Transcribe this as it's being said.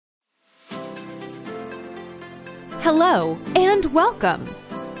Hello and welcome.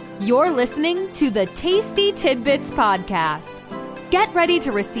 You're listening to the Tasty Tidbits Podcast. Get ready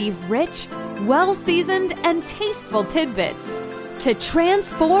to receive rich, well-seasoned, and tasteful tidbits to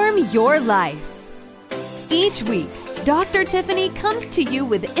transform your life. Each week, Dr. Tiffany comes to you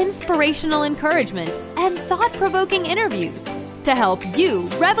with inspirational encouragement and thought-provoking interviews to help you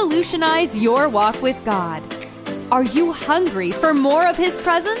revolutionize your walk with God. Are you hungry for more of His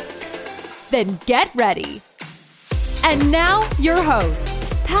presence? Then get ready. And now, your host,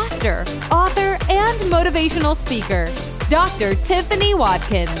 pastor, author, and motivational speaker, Dr. Tiffany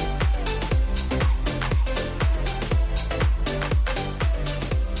Watkins.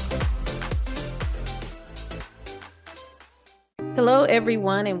 Hello,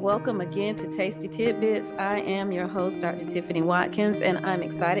 everyone, and welcome again to Tasty Tidbits. I am your host, Dr. Tiffany Watkins, and I'm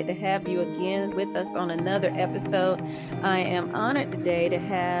excited to have you again with us on another episode. I am honored today to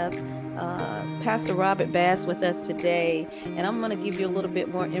have Pastor Robert Bass with us today, and I'm going to give you a little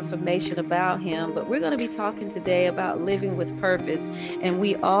bit more information about him, but we're going to be talking today about living with purpose, and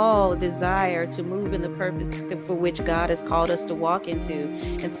we all desire to move in the purpose for which God has called us to walk into.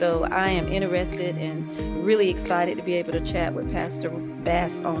 And so I am interested and really excited to be able to chat with Pastor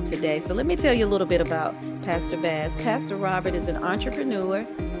Bass on today. So let me tell you a little bit about Pastor Bass. Pastor Robert is an entrepreneur,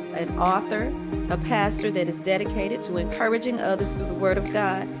 an author, a pastor that is dedicated to encouraging others through the Word of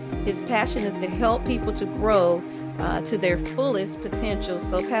God. His passion is to help people to grow to their fullest potential.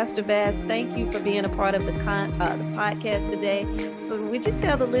 So, Pastor Bass, thank you for being a part of the podcast today. So, would you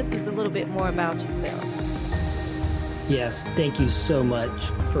tell the listeners a little bit more about yourself? Yes, thank you so much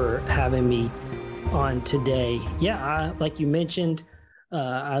for having me on today. Yeah, like you mentioned,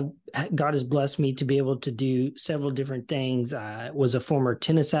 God has blessed me to be able to do several different things. I was a former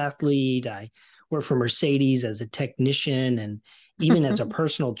tennis athlete. I worked for Mercedes as a technician and even as a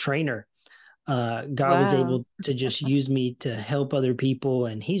personal trainer. God was able to just use me to help other people.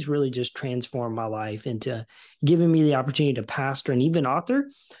 And He's really just transformed my life into giving me the opportunity to pastor and even author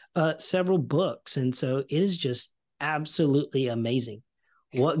several books. And so it is just absolutely amazing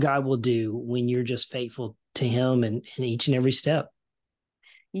what God will do when you're just faithful to Him in each and every step.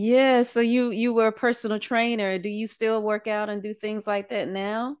 Yeah. So you were a personal trainer. Do you still work out and do things like that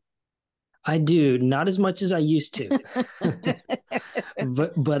now? I do, not as much as I used to,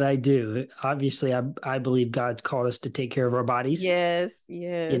 but I do. Obviously, I believe God's called us to take care of our bodies. Yes.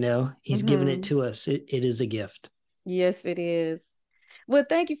 You know, He's given it to us. It is a gift. Yes, it is. Well,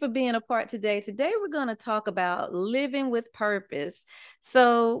 thank you for being a part today. Today, we're going to talk about living with purpose.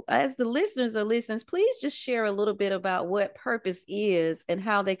 So as the listeners are listening, please just share a little bit about what purpose is and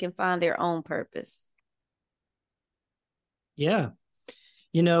how they can find their own purpose. Yeah.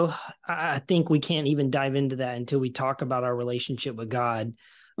 You know, I think we can't even dive into that until we talk about our relationship with God,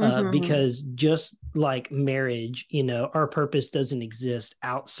 because just like marriage, you know, our purpose doesn't exist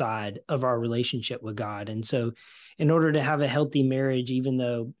outside of our relationship with God. And so in order to have a healthy marriage, even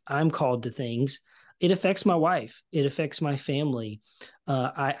though I'm called to things, it affects my wife. It affects my family.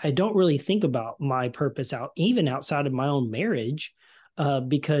 I don't really think about my purpose even outside of my own marriage,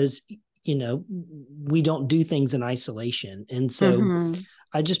 because, you know, we don't do things in isolation. And so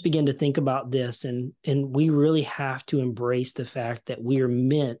I just began to think about this, and we really have to embrace the fact that we are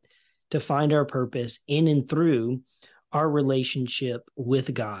meant to find our purpose in and through our relationship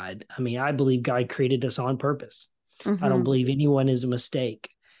with God. I mean, I believe God created us on purpose. I don't believe anyone is a mistake.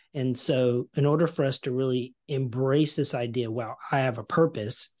 And so in order for us to really embrace this idea, wow, I have a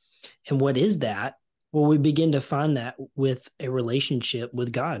purpose. And what is that? Well, we begin to find that with a relationship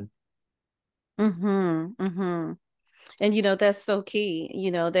with God. And, you know, that's so key.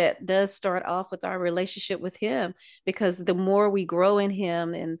 You know, that does start off with our relationship with Him, because the more we grow in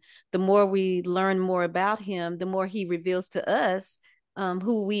Him and the more we learn more about Him, the more He reveals to us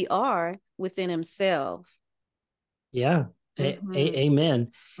who we are within Himself. Yeah.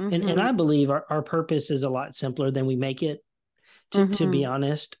 Amen. And I believe our purpose is a lot simpler than we make it, to be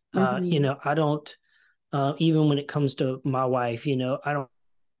honest. You know, I don't, even when it comes to my wife, you know, I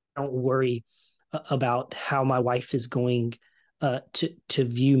don't worry about how my wife is going to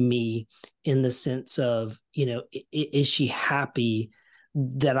view me, in the sense of, you know, is she happy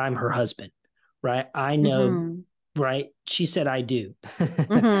that I'm her husband? Right. I know, right. She said I do.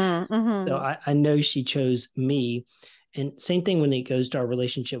 So I know she chose me. And same thing when it goes to our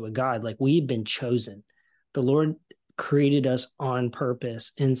relationship with God. Like, we've been chosen. The Lord created us on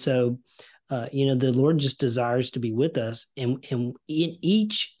purpose. And so, you know, the Lord just desires to be with us. And in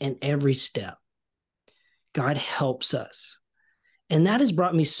each and every step, God helps us. And that has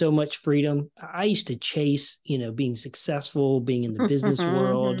brought me so much freedom. I used to chase, being successful, being in the business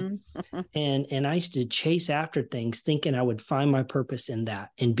world. And I used to chase after things thinking I would find my purpose in that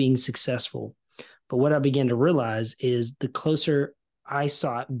and being successful. But what I began to realize is the closer I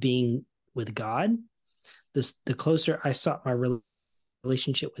sought being with God, the closer I sought my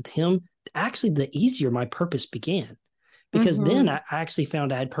relationship with him, actually the easier my purpose began. Because then I actually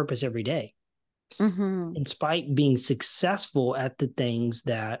found I had purpose every day. In spite being successful at the things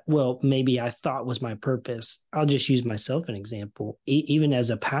that, well, maybe I thought was my purpose. I'll just use myself an example. Even as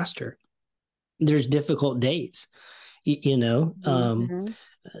a pastor, there's difficult days,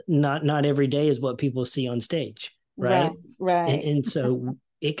 not every day is what people see on stage. Right. Right. And so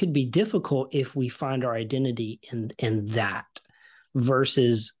it could be difficult if we find our identity in that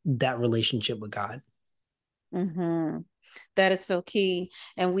versus that relationship with God. That is so key.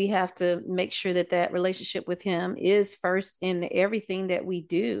 And we have to make sure that relationship with him is first in everything that we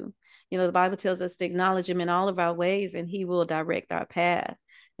do. The Bible tells us to acknowledge him in all of our ways and he will direct our path.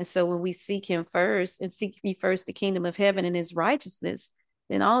 And so when we seek him first and seek ye first the kingdom of heaven and his righteousness,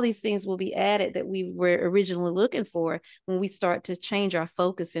 then all these things will be added that we were originally looking for when we start to change our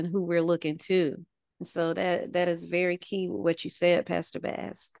focus in who we're looking to. And so that is very key with what you said, Pastor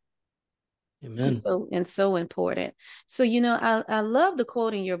Bass. Amen. And so important. So, I love the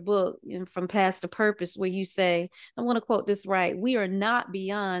quote in your book from Past to Purpose, where you say, I want to quote this right: "We are not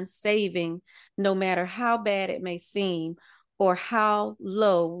beyond saving, no matter how bad it may seem or how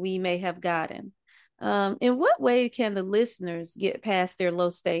low we may have gotten." In what way can the listeners get past their low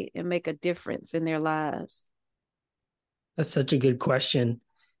state and make a difference in their lives? That's such a good question.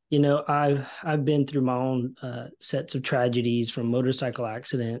 I've been through my own sets of tragedies, from motorcycle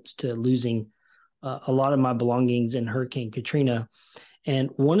accidents to losing a lot of my belongings in Hurricane Katrina. And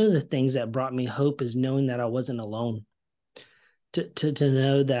one of the things that brought me hope is knowing that I wasn't alone, to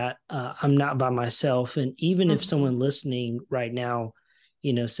know that I'm not by myself. And even if someone listening right now,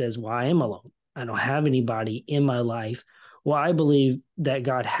 says, well, I am alone, I don't have anybody in my life. Well, I believe that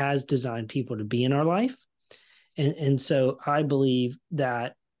God has designed people to be in our life. And so I believe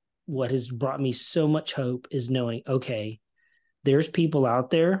that what has brought me so much hope is knowing, okay, there's people out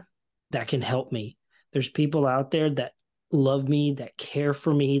there that can help me. There's people out there that love me, that care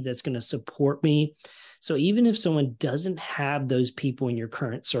for me, that's going to support me. So even if someone doesn't have those people in your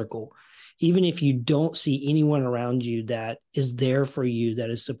current circle, even if you don't see anyone around you that is there for you, that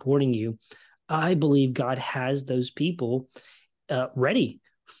is supporting you, I believe God has those people ready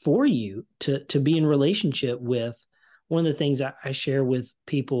for you to be in relationship with. One of the things I share with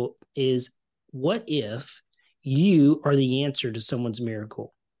people is, what if you are the answer to someone's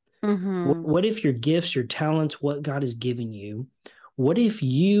miracle? What if your gifts, your talents, what God has given you, what if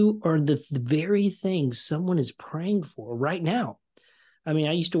you are the very thing someone is praying for right now? I mean,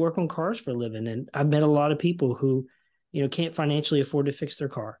 I used to work on cars for a living, and I've met a lot of people who, can't financially afford to fix their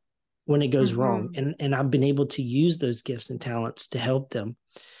car when it goes wrong. And I've been able to use those gifts and talents to help them.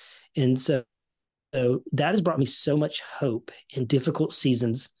 And so that has brought me so much hope in difficult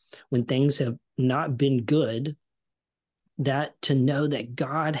seasons when things have not been good, that to know that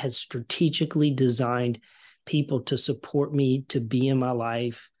God has strategically designed people to support me, to be in my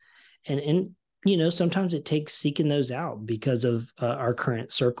life. And sometimes it takes seeking those out because of our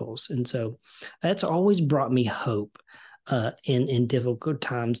current circles. And so that's always brought me hope in difficult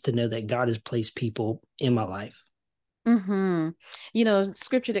times, to know that God has placed people in my life.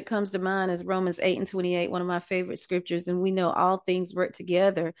 Scripture that comes to mind is Romans 8:28, one of my favorite scriptures. And we know all things work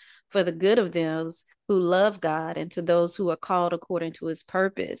together for the good of those who love God and to those who are called according to his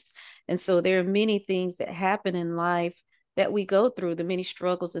purpose. And so there are many things that happen in life that we go through, the many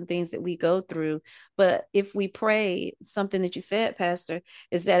struggles and things that we go through. But if we pray, something that you said, Pastor,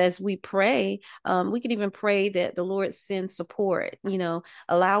 is that as we pray, we can even pray that the Lord sends support,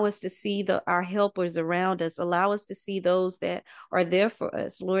 allow us to see our helpers around us, allow us to see those that are there for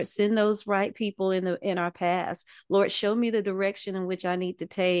us. Lord, send those right people in our paths. Lord, show me the direction in which I need to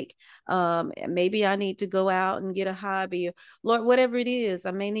take. Maybe I need to go out and get a hobby. Lord, whatever it is,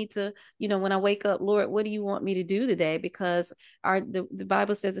 I may need to, when I wake up, Lord, what do you want me to do today? Because the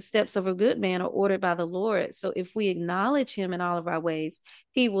Bible says the steps of a good man are ordered by the Lord. So if we acknowledge him in all of our ways,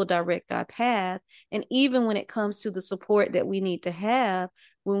 he will direct our path. And even when it comes to the support that we need to have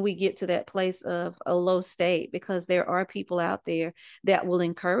when we get to that place of a low state, because there are people out there that will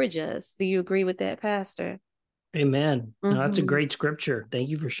encourage us. Do you agree with that, Pastor? Amen. No, that's a great scripture. Thank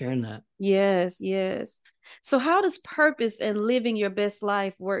you for sharing that. Yes. So how does purpose and living your best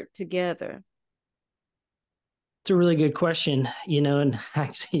life work together? It's a really good question, and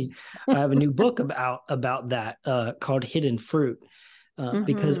actually I have a new book about that called Hidden Fruit.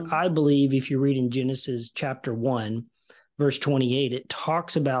 Because I believe if you read in Genesis chapter 1, verse 28, it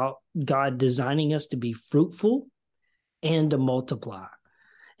talks about God designing us to be fruitful and to multiply.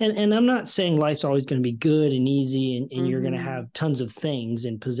 And I'm not saying life's always going to be good and easy and you're going to have tons of things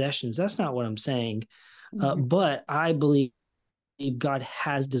and possessions. That's not what I'm saying. But I believe God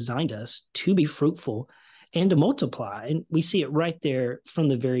has designed us to be fruitful and to multiply. And we see it right there from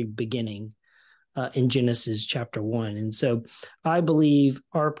the very beginning in Genesis chapter 1. And so I believe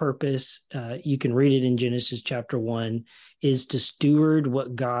our purpose, you can read it in Genesis chapter 1, is to steward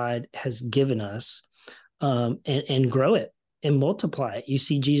what God has given us and grow it and multiply it. You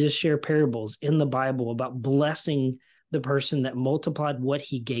see Jesus share parables in the Bible about blessing the person that multiplied what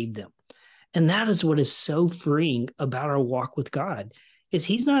he gave them. And that is what is so freeing about our walk with God, is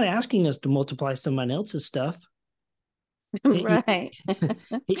he's not asking us to multiply someone else's stuff. Right.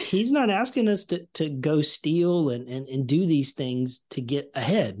 He's not asking us to go steal and do these things to get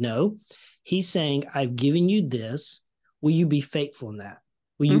ahead. No, he's saying, I've given you this. Will you be faithful in that?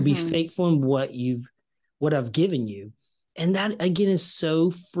 Will you be faithful in what I've given you? And that, again, is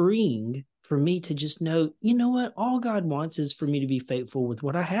so freeing for me to just know, you know what? All God wants is for me to be faithful with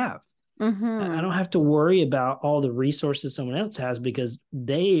what I have. I don't have to worry about all the resources someone else has, because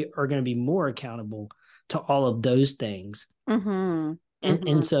they are going to be more accountable to all of those things. And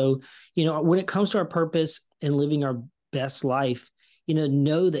so, when it comes to our purpose and living our best life,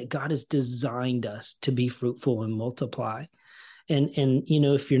 know that God has designed us to be fruitful and multiply. And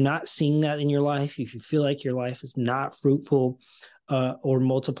if you're not seeing that in your life, if you feel like your life is not fruitful or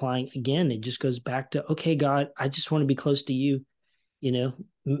multiplying, again, it just goes back to, okay, God, I just want to be close to you.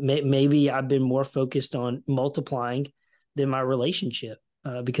 Maybe I've been more focused on multiplying than my relationship,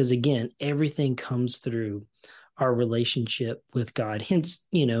 because again, everything comes through our relationship with God. Hence,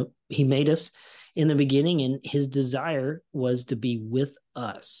 he made us in the beginning, and his desire was to be with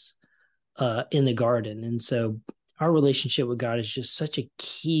us in the garden. And so our relationship with God is just such a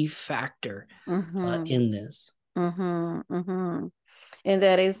key factor in this. And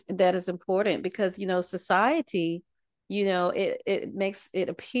that is important, because, society, it makes it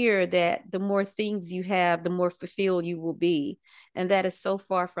appear that the more things you have, the more fulfilled you will be. And that is so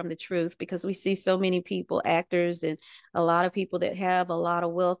far from the truth, because we see so many people, actors, and a lot of people that have a lot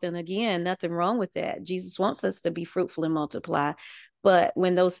of wealth. And again, nothing wrong with that. Jesus wants us to be fruitful and multiply. But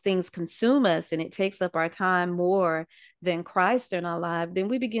when those things consume us and it takes up our time more than Christ in our life, then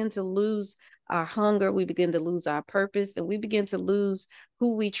we begin to lose our hunger, we begin to lose our purpose, and we begin to lose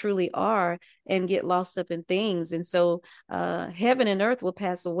who we truly are and get lost up in things. And so heaven and earth will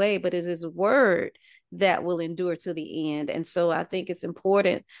pass away, but it is a word that will endure to the end. And so I think it's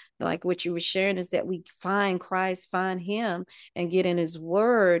important, like what you were sharing, is that we find Christ, find him, and get in his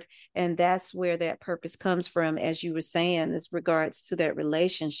word. And that's where that purpose comes from, as you were saying, as regards to that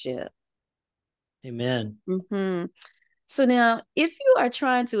relationship. Amen. So now, if you are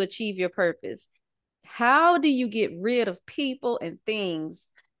trying to achieve your purpose, how do you get rid of people and things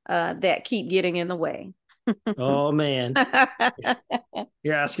that keep getting in the way? Oh, man.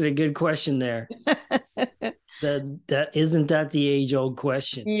 You're asking a good question there. That isn't that the age-old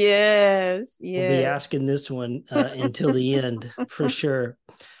question? Yes. We'll be asking this one until the end, for sure.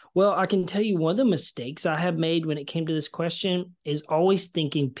 Well, I can tell you one of the mistakes I have made when it came to this question is always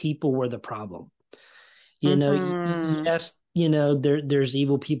thinking people were the problem. Yes, there's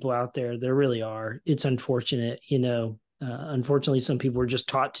evil people out there. There really are. It's unfortunate, unfortunately, some people are just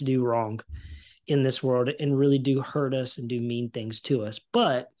taught to do wrong in this world and really do hurt us and do mean things to us.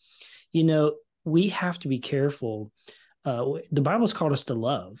 But, we have to be careful. The Bible's called us to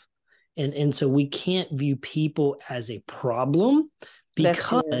love. And so we can't view people as a problem,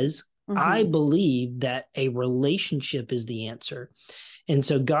 because I believe that a relationship is the answer. And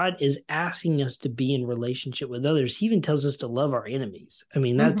so God is asking us to be in relationship with others. He even tells us to love our enemies. I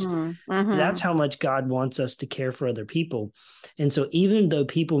mean, that's how much God wants us to care for other people. And so even though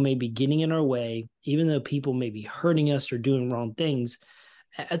people may be getting in our way, even though people may be hurting us or doing wrong things,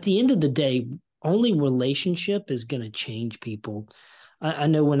 at the end of the day, only relationship is going to change people. I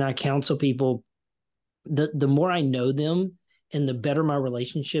know when I counsel people, the more I know them and the better my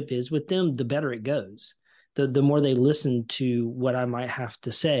relationship is with them, the better it goes. The more they listen to what I might have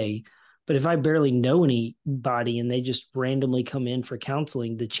to say. But if I barely know anybody and they just randomly come in for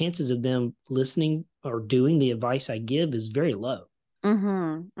counseling, the chances of them listening or doing the advice I give is very low.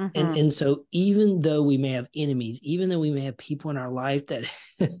 And so even though we may have enemies, even though we may have people in our life that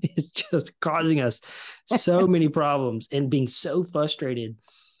is just causing us so many problems and being so frustrated,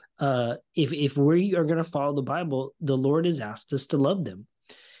 if we are going to follow the Bible, the Lord has asked us to love them.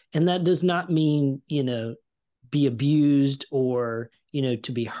 And that does not mean, be abused or,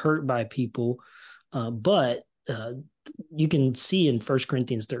 to be hurt by people. But you can see in 1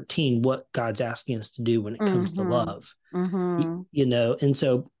 Corinthians 13 what God's asking us to do when it comes to love. And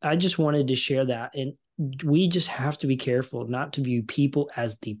so I just wanted to share that. And we just have to be careful not to view people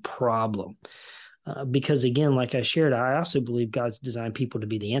as the problem. Because again, like I shared, I also believe God's designed people to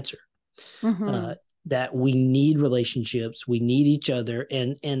be the answer. That we need relationships, we need each other,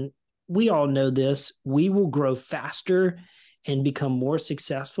 and we all know this. We will grow faster and become more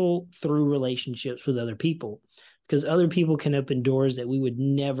successful through relationships with other people, because other people can open doors that we would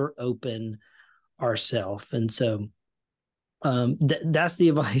never open ourselves. And so that's the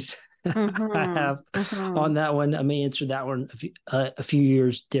advice I have on that one. I may answer that one a few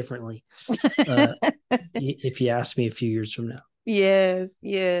years differently if you ask me a few years from now. Yes.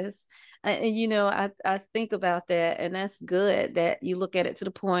 And I think about that, and that's good that you look at it to the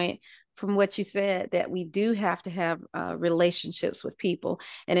point from what you said, that we do have to have relationships with people.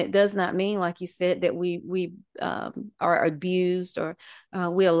 And it does not mean, like you said, that we are abused, or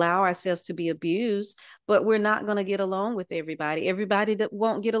we allow ourselves to be abused, but we're not going to get along with everybody that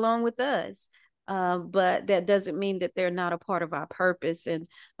won't get along with us. But that doesn't mean that they're not a part of our purpose and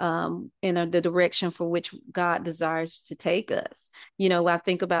in the direction for which God desires to take us. I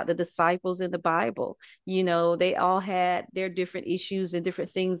think about the disciples in the Bible. They all had their different issues and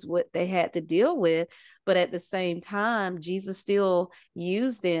different things what they had to deal with. But at the same time, Jesus still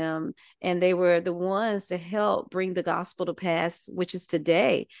used them, and they were the ones to help bring the gospel to pass, which is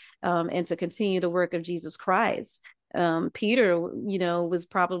today, and to continue the work of Jesus Christ. Peter, was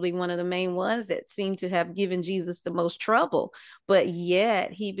probably one of the main ones that seemed to have given Jesus the most trouble, but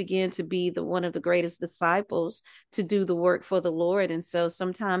yet he began to be one of the greatest disciples to do the work for the Lord. And so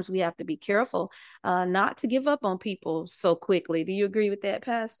sometimes we have to be careful not to give up on people so quickly. Do you agree with that,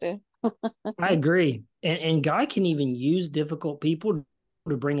 Pastor? I agree. And God can even use difficult people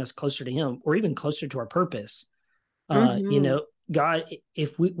to bring us closer to him, or even closer to our purpose. God,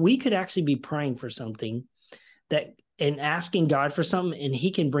 if we could actually be praying for something and asking God for something, and he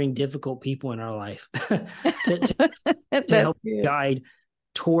can bring difficult people in our life to help guide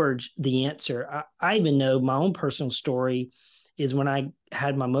towards the answer. I even know my own personal story is when I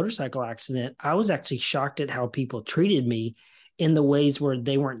had my motorcycle accident, I was actually shocked at how people treated me in the ways where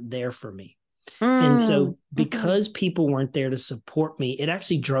they weren't there for me. And so because people weren't there to support me, it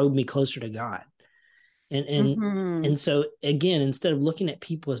actually drove me closer to God. And so again, instead of looking at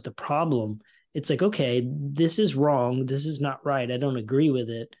people as the problem, it's like, okay, this is wrong. This is not right. I don't agree with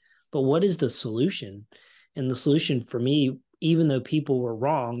it. But what is the solution? And the solution for me, even though people were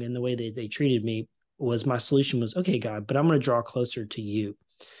wrong in the way they treated me, my solution was, okay, God, but I'm going to draw closer to you.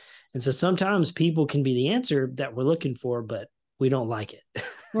 And so sometimes people can be the answer that we're looking for, but we don't like it.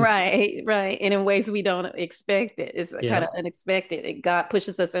 Right. And in ways we don't expect it. It's kind of unexpected. God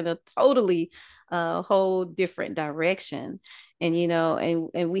pushes us in a totally whole different direction. And,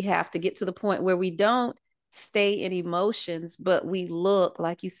 and we have to get to the point where we don't stay in emotions, but we look,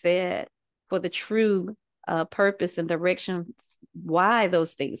 like you said, for the true purpose and direction, why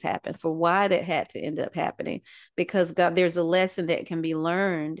those things happen, for why that had to end up happening. Because God, there's a lesson that can be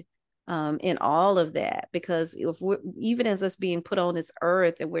learned in all of that. Because if we're, even as us being put on this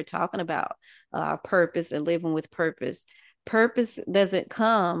earth, and we're talking about purpose and living with purpose doesn't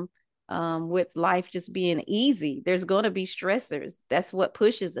come with life just being easy. There's going to be stressors. That's what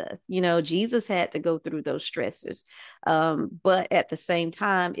pushes us. Jesus had to go through those stressors. But at the same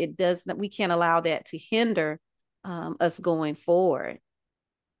time, we can't allow that to hinder us going forward.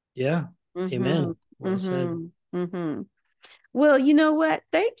 Yeah. Amen. Well said. Well, you know what?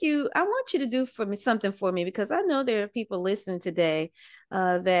 Thank you. I want you to do something for me, because I know there are people listening today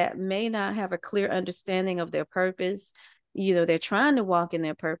that may not have a clear understanding of their purpose. They're trying to walk in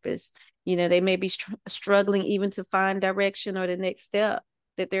their purpose. They may be struggling even to find direction or the next step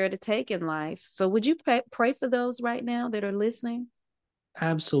that they're to take in life. So would you pray for those right now that are listening?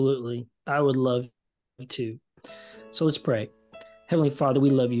 Absolutely. I would love to. So let's pray. Heavenly Father, we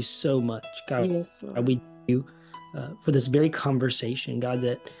love you so much. God, yes, Lord. We thank you for this very conversation, God,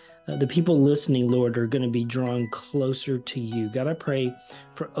 that the people listening, Lord, are going to be drawn closer to you. God, I pray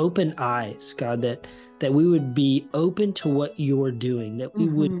for open eyes, God, that we would be open to what you're doing, that we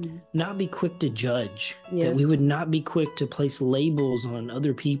would not be quick to judge, that we would not be quick to place labels on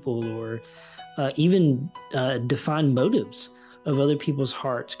other people, or even define motives of other people's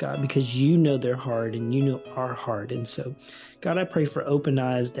hearts, God, because you know their heart and you know our heart. And so, God, I pray for open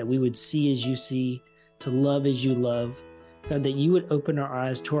eyes, that we would see as you see, to love as you love. God, that you would open our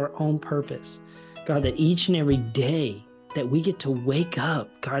eyes to our own purpose. God, that each and every day that we get to wake up,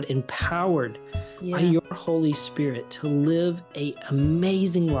 God, empowered Yes. by your Holy Spirit to live an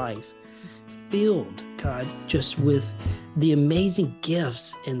amazing life, filled, God, just with the amazing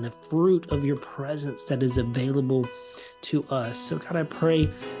gifts and the fruit of your presence that is available to us. So, God, I pray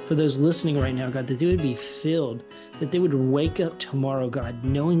for those listening right now, God, that they would be filled, that they would wake up tomorrow, God,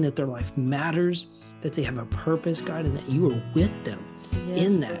 knowing that their life matters, that they have a purpose, God, and that you are with them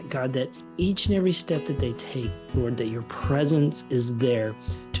in that, God, that each and every step that they take, Lord, that your presence is there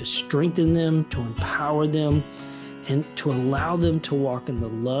to strengthen them, to empower them, and to allow them to walk in the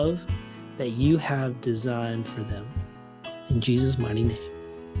love that you have designed for them. In Jesus' mighty name,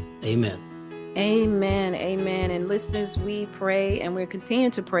 amen. Amen. Amen. And listeners, we pray and we're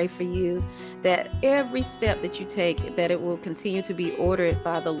continuing to pray for you that every step that you take, that it will continue to be ordered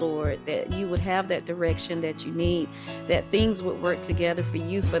by the Lord, that you would have that direction that you need, that things would work together for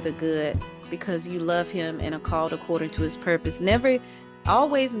you for the good because you love him and are called according to his purpose.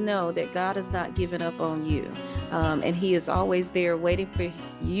 Always know that God has not given up on you. And he is always there waiting for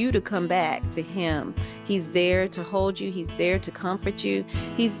you to come back to him. He's there to hold you. He's there to comfort you.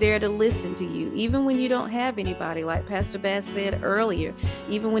 He's there to listen to you. Even when you don't have anybody, like Pastor Bass said earlier,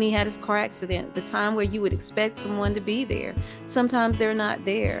 even when he had his car accident, the time where you would expect someone to be there, sometimes they're not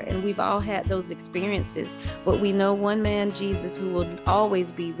there. And we've all had those experiences, but we know one man, Jesus, who will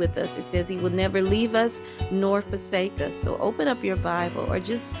always be with us. It says he will never leave us nor forsake us. So open up your Bible or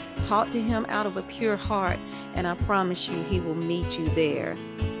just talk to him out of a pure heart, and I promise you he will meet you there.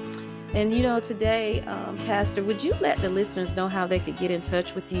 And today, Pastor, would you let the listeners know how they could get in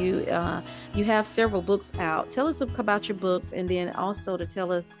touch with you? You have several books out. Tell us about your books, and then also to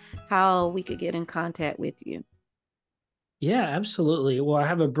tell us how we could get in contact with you. Yeah, absolutely. Well, I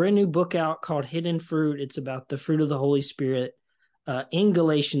have a brand new book out called Hidden Fruit. It's about the fruit of the Holy Spirit in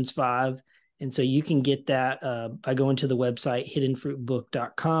Galatians 5. And so you can get that by going to the website,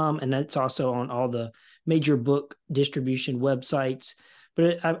 hiddenfruitbook.com. And that's also on all the major book distribution websites.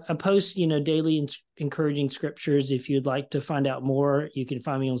 But I post, daily encouraging scriptures. If you'd like to find out more, you can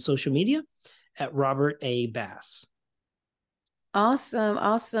find me on social media at Robert A. Bass. Awesome.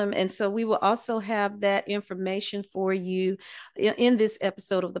 Awesome. And so we will also have that information for you in this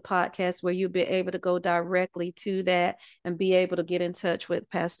episode of the podcast, where you'll be able to go directly to that and be able to get in touch with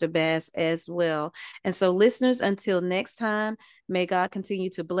Pastor Bass as well. And so listeners, until next time, may God continue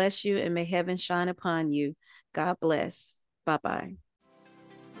to bless you and may heaven shine upon you. God bless. Bye-bye.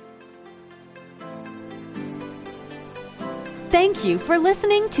 Thank you for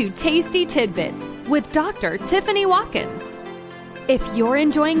listening to Tasty Tidbits with Dr. Tiffany Watkins. If you're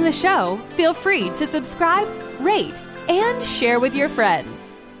enjoying the show, feel free to subscribe, rate, and share with your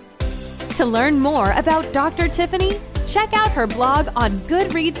friends. To learn more about Dr. Tiffany, check out her blog on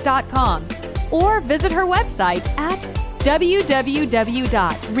Goodreads.com or visit her website at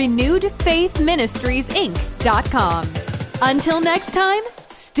www.renewedfaithministriesinc.com. Until next time,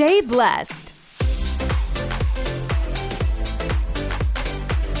 stay blessed.